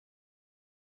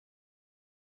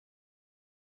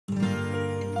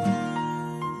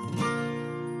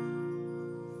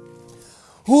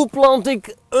Hoe plant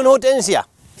ik een hortensia?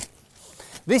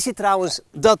 Wist je trouwens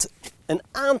dat een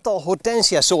aantal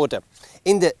hortensia soorten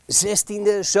in de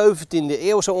 16e, 17e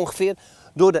eeuw zo ongeveer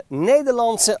door de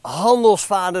Nederlandse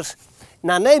handelsvaarders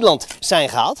naar Nederland zijn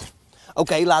gehaald?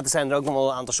 Oké, later zijn er ook nog wel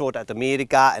een aantal soorten uit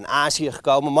Amerika en Azië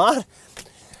gekomen, maar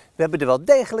we hebben er wel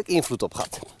degelijk invloed op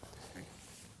gehad.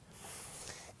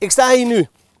 Ik sta hier nu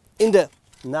in de,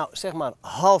 nou zeg maar,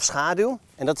 halfschaduw.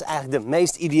 En dat is eigenlijk de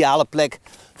meest ideale plek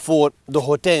voor de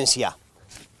hortensia.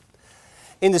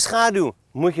 In de schaduw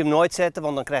moet je hem nooit zetten,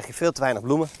 want dan krijg je veel te weinig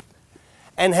bloemen.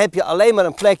 En heb je alleen maar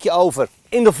een plekje over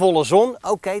in de volle zon,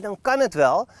 oké, dan kan het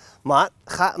wel. Maar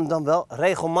ga hem dan wel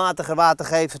regelmatiger water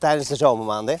geven tijdens de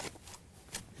zomermaanden.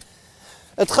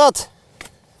 Het gat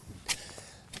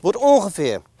wordt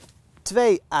ongeveer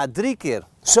 2 à 3 keer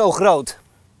zo groot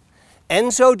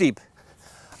en zo diep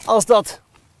als dat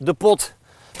de pot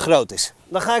groot is.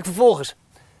 Dan ga ik vervolgens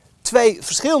 2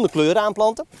 verschillende kleuren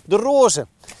aanplanten. De roze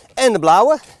en de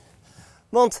blauwe.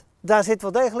 Want daar zit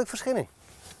wel degelijk verschil in.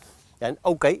 Ja,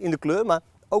 oké, in de kleur, maar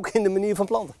ook in de manier van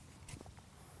planten.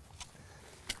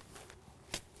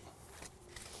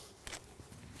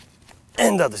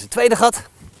 En dat is het tweede gat.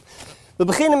 We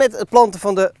beginnen met het planten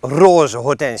van de roze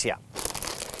hortensia.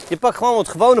 Je pakt gewoon wat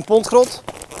gewone pondgrond.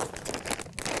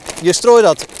 Je strooit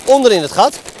dat onder in het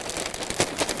gat.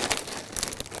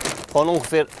 Gewoon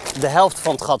ongeveer de helft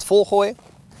van het gat volgooien.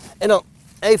 En dan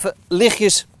even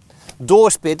lichtjes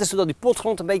doorspitten, zodat die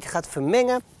potgrond een beetje gaat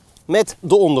vermengen met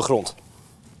de ondergrond.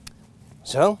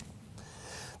 Zo.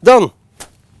 Dan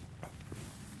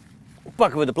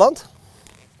pakken we de plant.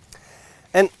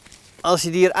 En als je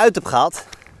die eruit hebt gehaald,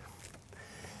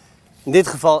 in dit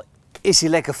geval is hij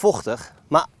lekker vochtig.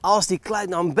 Maar als die kluit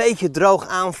nou een beetje droog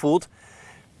aanvoelt,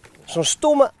 zo'n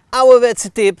stomme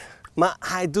ouderwetse tip, maar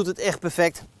hij doet het echt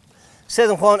perfect. Zet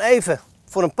hem gewoon even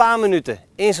voor een paar minuten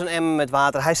in zo'n emmer met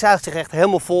water. Hij zuigt zich echt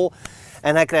helemaal vol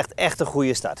en hij krijgt echt een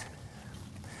goede start.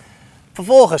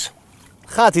 Vervolgens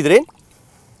gaat hij erin.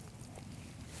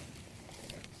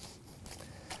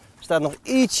 Staat nog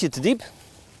ietsje te diep.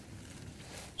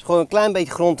 Dus gewoon een klein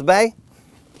beetje grond erbij.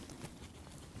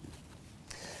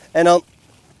 En dan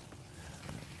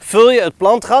vul je het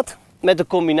plantgat met een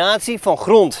combinatie van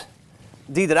grond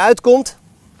die eruit komt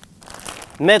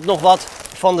met nog wat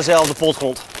van dezelfde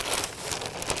potgrond.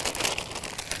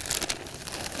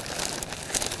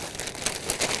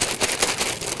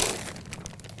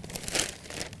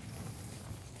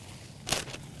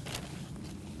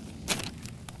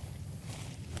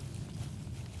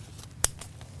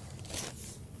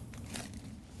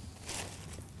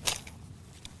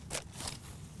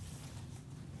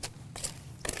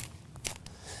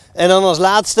 En dan als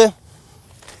laatste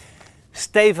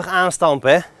stevig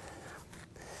aanstampen. Hè?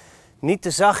 Niet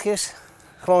te zachtjes,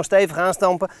 gewoon stevig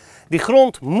aanstampen. Die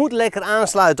grond moet lekker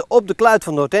aansluiten op de kluit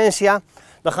van de hortensia.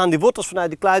 Dan gaan die wortels vanuit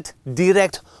die kluit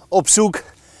direct op zoek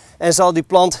en zal die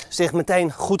plant zich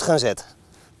meteen goed gaan zetten.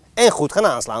 En goed gaan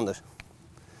aanslaan dus.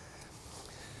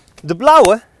 De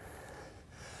blauwe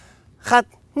gaat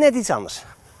net iets anders.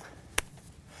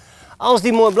 Als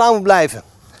die mooi blauw moet blijven,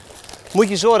 moet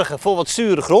je zorgen voor wat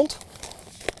zure grond.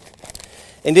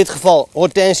 In dit geval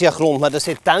hortensia grond, maar daar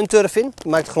zit tuinturf in. Dat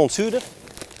maakt de grond zuurder.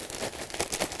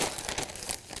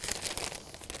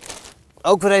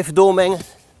 Ook weer even doormengen.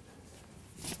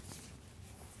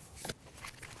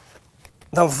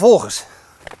 Dan vervolgens.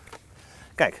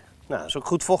 Kijk, nou, dat is ook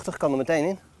goed vochtig, kan er meteen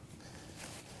in.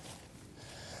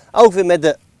 Ook weer met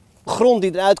de grond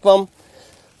die eruit kwam.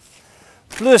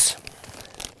 Plus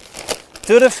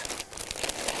turf.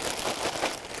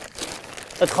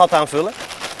 Het gat aanvullen.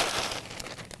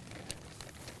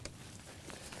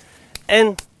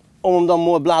 En om hem dan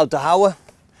mooi blauw te houden,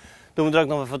 doen we er ook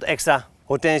nog even wat extra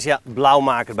hortensia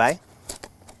blauwmaker bij.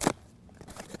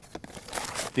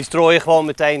 Die strooi je gewoon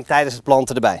meteen tijdens het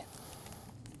planten erbij.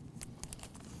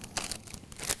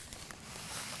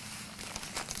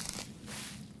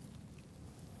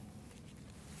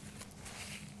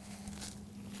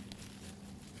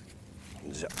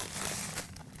 Zo.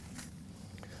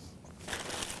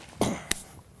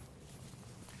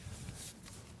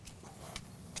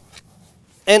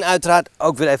 En uiteraard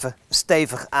ook weer even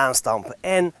stevig aanstampen.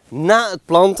 En na het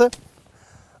planten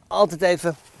altijd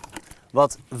even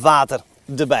wat water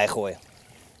erbij gooien.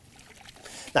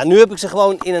 Nou, nu heb ik ze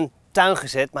gewoon in een tuin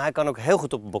gezet, maar hij kan ook heel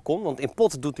goed op het balkon. Want in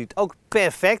potten doet hij het ook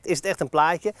perfect. Is het echt een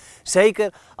plaatje.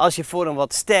 Zeker als je voor een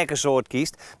wat sterker soort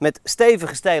kiest. Met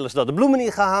stevige stelen zodat de bloemen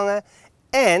niet gaan hangen.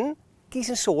 En kies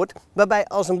een soort waarbij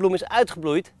als een bloem is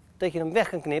uitgebloeid, dat je hem weg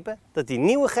kan knippen. Dat hij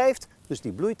nieuwe geeft. Dus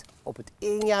die bloeit op het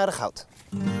eenjarig hout.